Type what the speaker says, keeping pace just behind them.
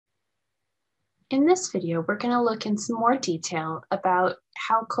In this video, we're going to look in some more detail about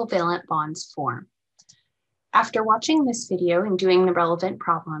how covalent bonds form. After watching this video and doing the relevant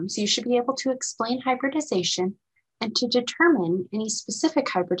problems, you should be able to explain hybridization and to determine any specific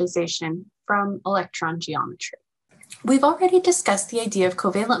hybridization from electron geometry. We've already discussed the idea of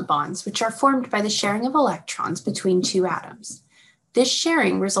covalent bonds, which are formed by the sharing of electrons between two atoms. This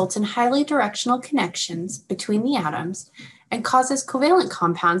sharing results in highly directional connections between the atoms and causes covalent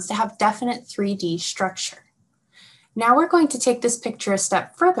compounds to have definite 3D structure. Now we're going to take this picture a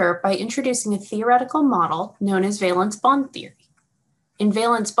step further by introducing a theoretical model known as valence bond theory. In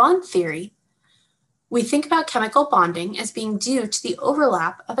valence bond theory, we think about chemical bonding as being due to the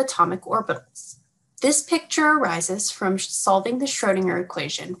overlap of atomic orbitals. This picture arises from solving the Schrödinger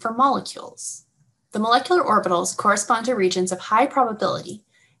equation for molecules. The molecular orbitals correspond to regions of high probability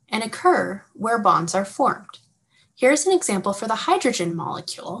and occur where bonds are formed. Here's an example for the hydrogen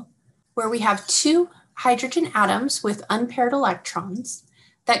molecule, where we have two hydrogen atoms with unpaired electrons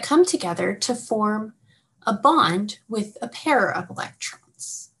that come together to form a bond with a pair of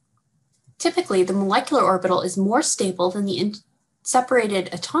electrons. Typically, the molecular orbital is more stable than the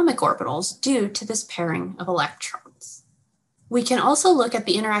separated atomic orbitals due to this pairing of electrons. We can also look at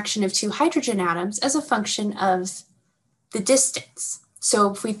the interaction of two hydrogen atoms as a function of the distance.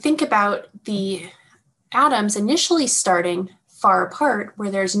 So if we think about the atoms initially starting far apart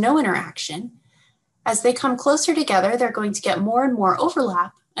where there's no interaction, as they come closer together, they're going to get more and more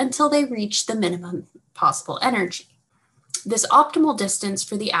overlap until they reach the minimum possible energy. This optimal distance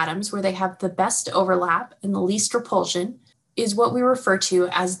for the atoms where they have the best overlap and the least repulsion is what we refer to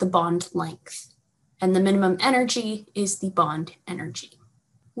as the bond length. And the minimum energy is the bond energy.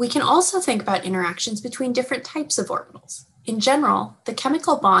 We can also think about interactions between different types of orbitals. In general, the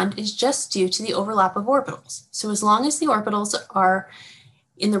chemical bond is just due to the overlap of orbitals. So as long as the orbitals are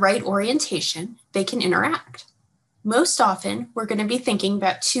in the right orientation, they can interact. Most often, we're going to be thinking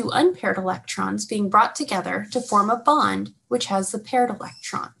about two unpaired electrons being brought together to form a bond which has the paired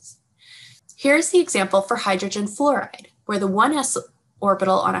electrons. Here's the example for hydrogen fluoride, where the 1s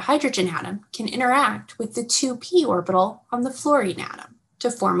orbital on a hydrogen atom can interact with the 2p orbital on the fluorine atom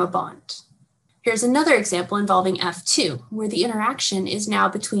to form a bond. Here's another example involving F2, where the interaction is now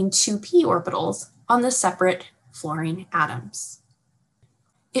between 2p orbitals on the separate fluorine atoms.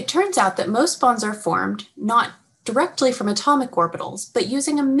 It turns out that most bonds are formed not directly from atomic orbitals, but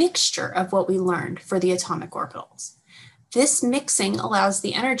using a mixture of what we learned for the atomic orbitals. This mixing allows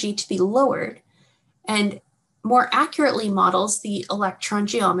the energy to be lowered and more accurately models the electron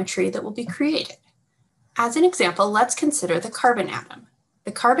geometry that will be created. As an example, let's consider the carbon atom.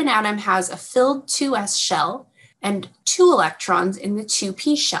 The carbon atom has a filled 2s shell and 2 electrons in the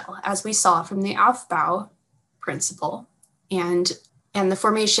 2p shell, as we saw from the Aufbau principle and the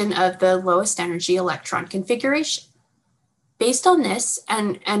formation of the lowest energy electron configuration. Based on this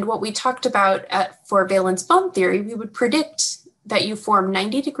and what we talked about for valence bond theory, we would predict that you form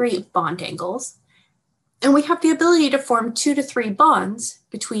 90-degree bond angles, and we have the ability to form 2 to 3 bonds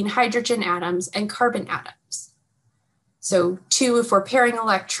between hydrogen atoms and carbon atoms. So 2 if we're pairing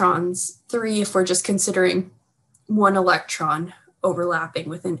electrons, 3 if we're just considering one electron overlapping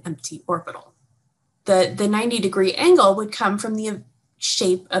with an empty orbital. The 90-degree angle would come from the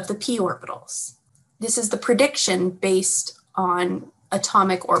shape of the p orbitals. This is the prediction based on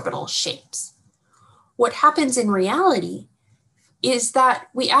atomic orbital shapes. What happens in reality is that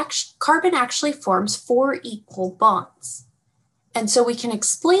carbon actually forms 4 equal bonds. And so we can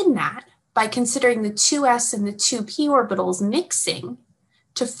explain that by considering the 2s and the 2p orbitals mixing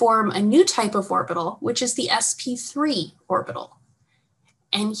to form a new type of orbital, which is the sp3 orbital.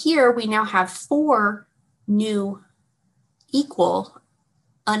 And here we now have 4 new equal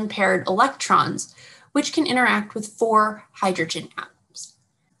unpaired electrons, which can interact with 4 hydrogen atoms.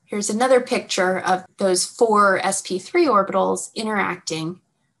 Here's another picture of those 4 sp3 orbitals interacting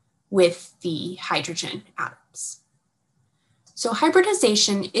with the hydrogen atoms. So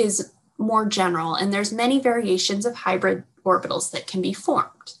hybridization is more general, and there's many variations of hybrid orbitals that can be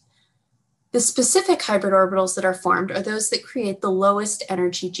formed. The specific hybrid orbitals that are formed are those that create the lowest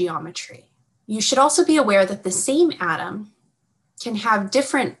energy geometry. You should also be aware that the same atom can have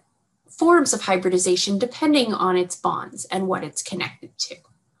different forms of hybridization depending on its bonds and what it's connected to.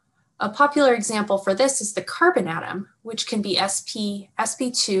 A popular example for this is the carbon atom, which can be sp,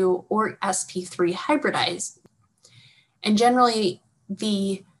 sp2, or sp3 hybridized. And generally,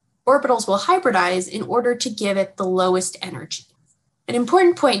 the orbitals will hybridize in order to give it the lowest energy. An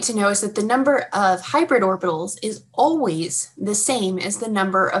important point to know is that the number of hybrid orbitals is always the same as the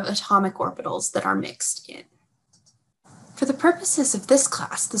number of atomic orbitals that are mixed in. For the purposes of this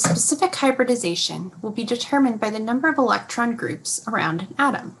class, the specific hybridization will be determined by the number of electron groups around an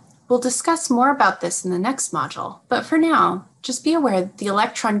atom. We'll discuss more about this in the next module, but for now, just be aware that the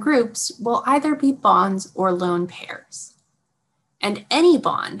electron groups will either be bonds or lone pairs. And any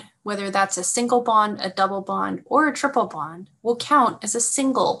bond, whether that's a single bond, a double bond, or a triple bond, will count as a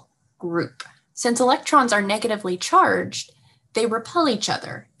single group. Since electrons are negatively charged, they repel each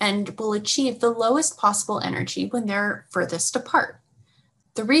other and will achieve the lowest possible energy when they're furthest apart.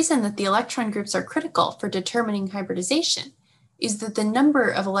 The reason that the electron groups are critical for determining hybridization is that the number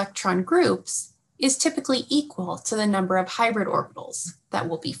of electron groups is typically equal to the number of hybrid orbitals that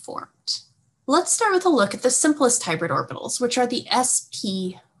will be formed. Let's start with a look at the simplest hybrid orbitals, which are the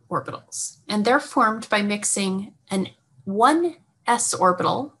sp orbitals. And they're formed by mixing one s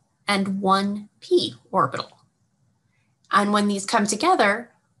orbital and one p orbital. And when these come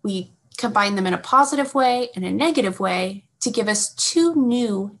together, we combine them in a positive way and a negative way to give us two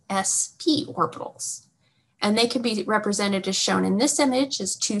new sp orbitals. And they can be represented as shown in this image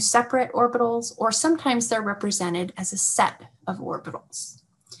as two separate orbitals, or sometimes they're represented as a set of orbitals.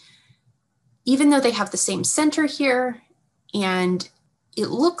 Even though they have the same center here, and it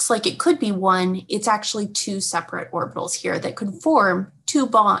looks like it could be one, it's actually two separate orbitals here that could form two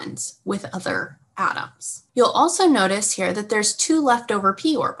bonds with other atoms. You'll also notice here that there's two leftover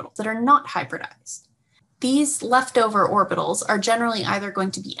p orbitals that are not hybridized. These leftover orbitals are generally either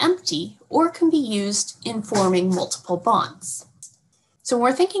going to be empty or can be used in forming multiple bonds. So when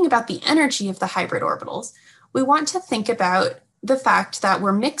we're thinking about the energy of the hybrid orbitals, we want to think about the fact that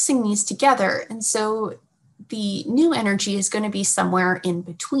we're mixing these together, and so the new energy is going to be somewhere in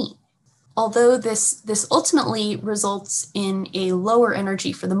between. Although this ultimately results in a lower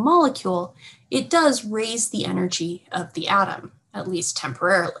energy for the molecule, it does raise the energy of the atom, at least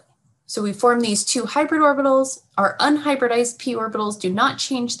temporarily. So we form these two hybrid orbitals. Our unhybridized p orbitals do not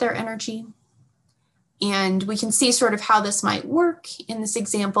change their energy. And we can see sort of how this might work in this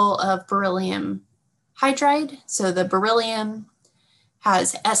example of beryllium hydride. So the beryllium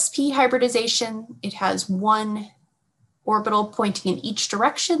has sp hybridization. It has one orbital pointing in each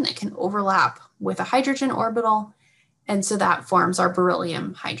direction that can overlap with a hydrogen orbital. And so that forms our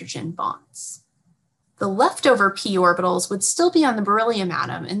beryllium hydrogen bonds. The leftover p orbitals would still be on the beryllium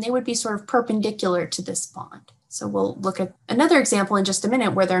atom, and they would be sort of perpendicular to this bond. So we'll look at another example in just a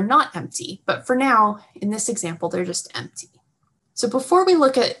minute where they're not empty, but for now, in this example, they're just empty. So before we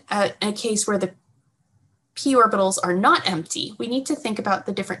look at a case where the p orbitals are not empty, we need to think about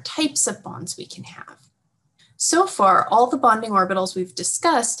the different types of bonds we can have. So far, all the bonding orbitals we've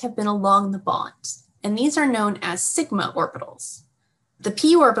discussed have been along the bonds, and these are known as sigma orbitals. The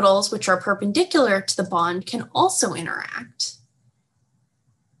p orbitals, which are perpendicular to the bond, can also interact.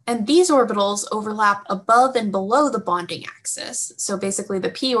 And these orbitals overlap above and below the bonding axis. So basically the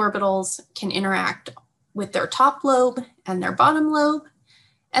p orbitals can interact with their top lobe and their bottom lobe,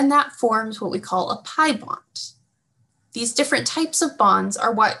 and that forms what we call a pi bond. These different types of bonds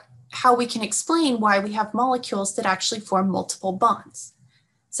are how we can explain why we have molecules that actually form multiple bonds.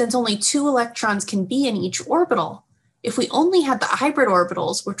 Since only two electrons can be in each orbital, if we only had the hybrid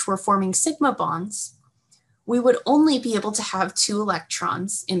orbitals, which were forming sigma bonds, we would only be able to have two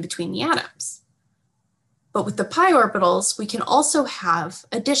electrons in between the atoms. But with the pi orbitals, we can also have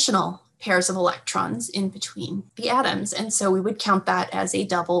additional pairs of electrons in between the atoms, and so we would count that as a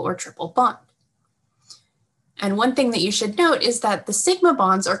double or triple bond. And one thing that you should note is that the sigma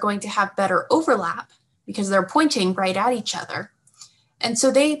bonds are going to have better overlap because they're pointing right at each other, and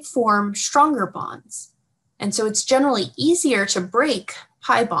so they form stronger bonds. And so it's generally easier to break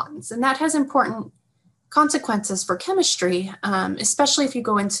pi bonds, and that has important consequences for chemistry, especially if you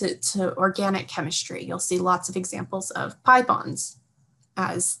go into organic chemistry. You'll see lots of examples of pi bonds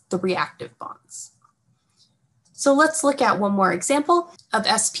as the reactive bonds. So let's look at one more example of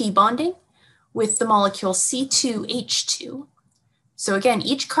sp bonding with the molecule C2H2. So again,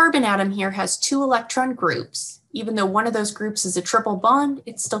 each carbon atom here has two electron groups. Even though one of those groups is a triple bond,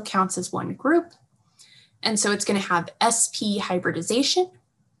 it still counts as one group. And so it's going to have sp hybridization.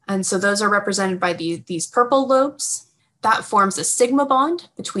 And so those are represented by these purple lobes. That forms a sigma bond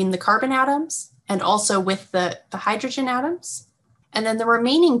between the carbon atoms and also with the hydrogen atoms. And then the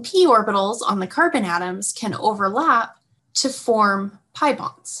remaining p orbitals on the carbon atoms can overlap to form pi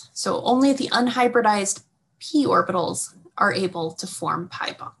bonds. So only the unhybridized p orbitals are able to form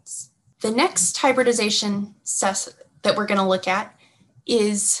pi bonds. The next hybridization that we're going to look at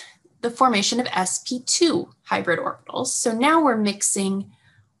is the formation of sp2 hybrid orbitals. So now we're mixing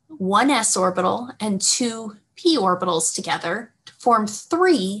one s orbital and two p orbitals together to form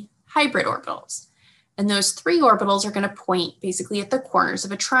three hybrid orbitals. And those 3 orbitals are going to point basically at the corners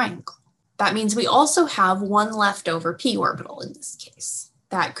of a triangle. That means we also have one leftover p orbital in this case.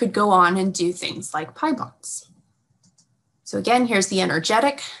 That could go on and do things like pi bonds. So again, here's the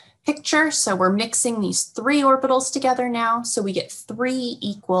energetic picture. So we're mixing these 3 orbitals together now. So we get 3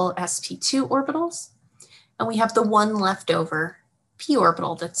 equal sp2 orbitals. And we have the one leftover p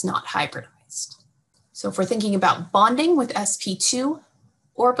orbital that's not hybridized. So if we're thinking about bonding with sp2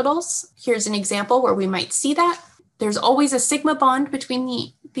 orbitals, here's an example where we might see that. There's always a sigma bond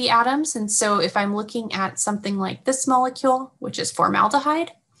between the atoms. And so if I'm looking at something like this molecule, which is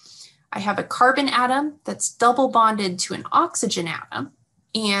formaldehyde, I have a carbon atom that's double bonded to an oxygen atom.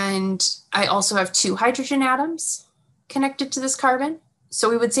 And I also have 2 hydrogen atoms connected to this carbon. So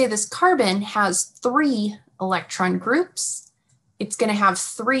we would say this carbon has 3 electron groups. It's going to have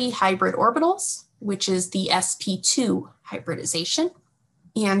 3 hybrid orbitals, which is the sp2 hybridization.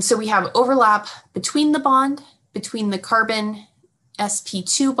 And so we have overlap between the bond, between the carbon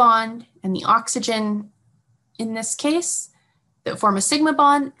sp2 bond and the oxygen in this case, that form a sigma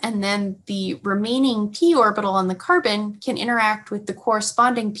bond, and then the remaining p orbital on the carbon can interact with the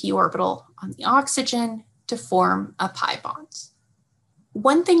corresponding p orbital on the oxygen to form a pi bond.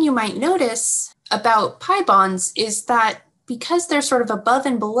 One thing you might notice about pi bonds is that because they're sort of above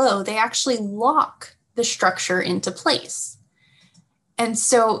and below, they actually lock the structure into place. And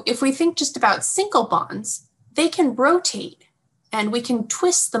so if we think just about single bonds, they can rotate and we can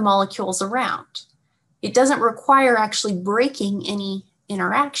twist the molecules around. It doesn't require actually breaking any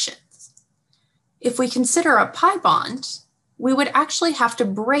interactions. If we consider a pi bond, we would actually have to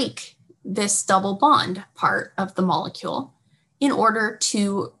break this double bond part of the molecule in order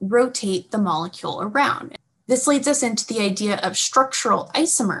to rotate the molecule around. This leads us into the idea of structural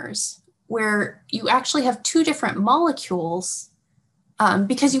isomers, where you actually have 2 different molecules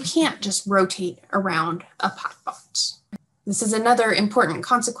because you can't just rotate around a pi bond. This is another important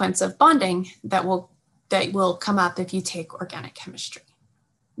consequence of bonding that will come up if you take organic chemistry.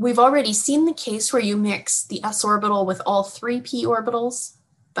 We've already seen the case where you mix the s orbital with all 3 p orbitals,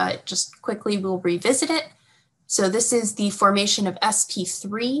 but just quickly we'll revisit it. So this is the formation of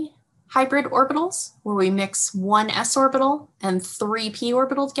sp3 hybrid orbitals, where we mix 1 s orbital and 3 p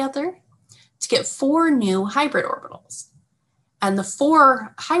orbital together to get 4 new hybrid orbitals. And the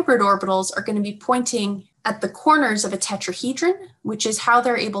 4 hybrid orbitals are going to be pointing at the corners of a tetrahedron, which is how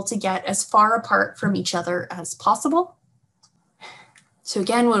they're able to get as far apart from each other as possible. So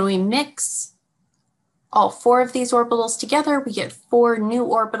again, when we mix all 4 of these orbitals together, we get 4 new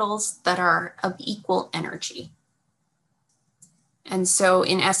orbitals that are of equal energy. And so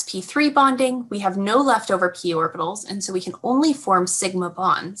in sp3 bonding, we have no leftover p orbitals, and so we can only form sigma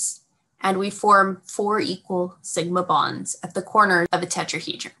bonds. And we form 4 equal sigma bonds at the corners of a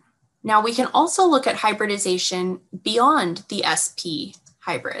tetrahedron. Now we can also look at hybridization beyond the sp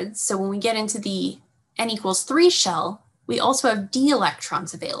hybrids. So when we get into the n=3 shell, we also have d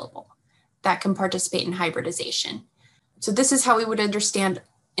electrons available that can participate in hybridization. So this is how we would understand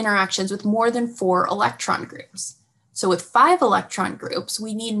interactions with more than 4 electron groups. So with 5 electron groups,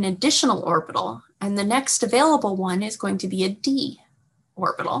 we need an additional orbital, and the next available one is going to be a d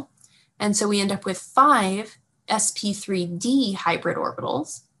orbital. And so we end up with 5 sp3d hybrid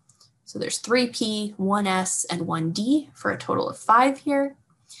orbitals. So there's 3p, 1s, and 1d for a total of 5 here.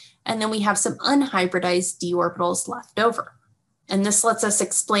 And then we have some unhybridized d orbitals left over. And this lets us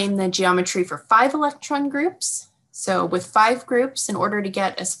explain the geometry for 5 electron groups. So with 5 groups, in order to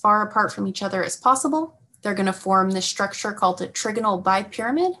get as far apart from each other as possible, they're going to form this structure called a trigonal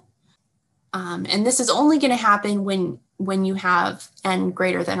bipyramid. And this is only going to happen when you have n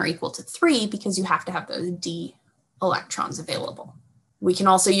greater than or equal to 3, because you have to have those d electrons available. We can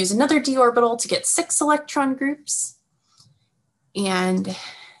also use another d orbital to get 6 electron groups. And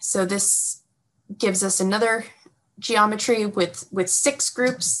so this gives us another geometry with 6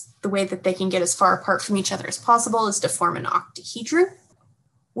 groups. The way that they can get as far apart from each other as possible is to form an octahedron.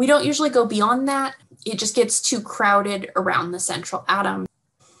 We don't usually go beyond that. It just gets too crowded around the central atom.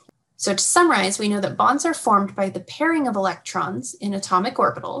 So to summarize, we know that bonds are formed by the pairing of electrons in atomic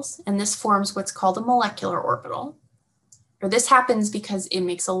orbitals, and this forms what's called a molecular orbital. Or this happens because it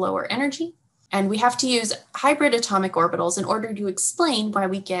makes a lower energy, and we have to use hybrid atomic orbitals in order to explain why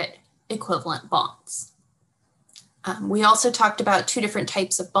we get equivalent bonds. We also talked about 2 different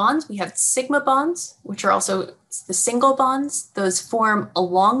types of bonds. We have sigma bonds, which are also the single bonds. Those form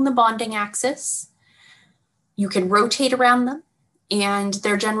along the bonding axis. You can rotate around them, and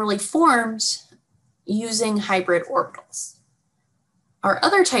they're generally formed using hybrid orbitals. Our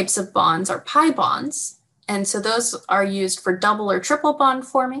other types of bonds are pi bonds, and so those are used for double or triple bond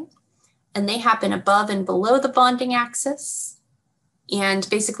forming. and they happen above and below the bonding axis. And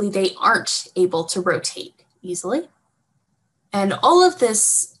basically they aren't able to rotate easily. And all of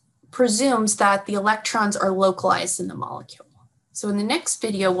this presumes that the electrons are localized in the molecule. So in the next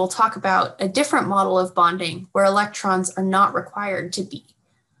video, we'll talk about a different model of bonding where electrons are not required to be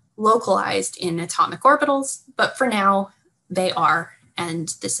localized in atomic orbitals, but for now they are, and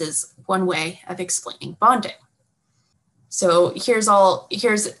this is one way of explaining bonding. So here's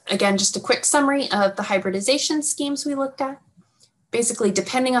again just a quick summary of the hybridization schemes we looked at. Basically,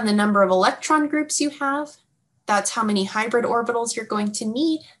 depending on the number of electron groups you have, that's how many hybrid orbitals you're going to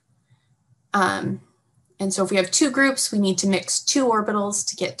need. And so if we have two groups, we need to mix two orbitals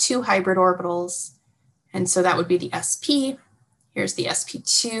to get two hybrid orbitals. And so that would be the sp. Here's the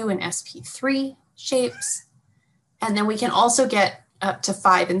sp2 and sp3 shapes. And then we can also get up to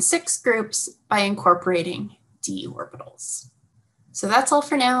 5 and 6 groups by incorporating d orbitals. So that's all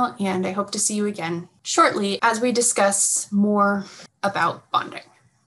for now, and I hope to see you again shortly as we discuss more about bonding.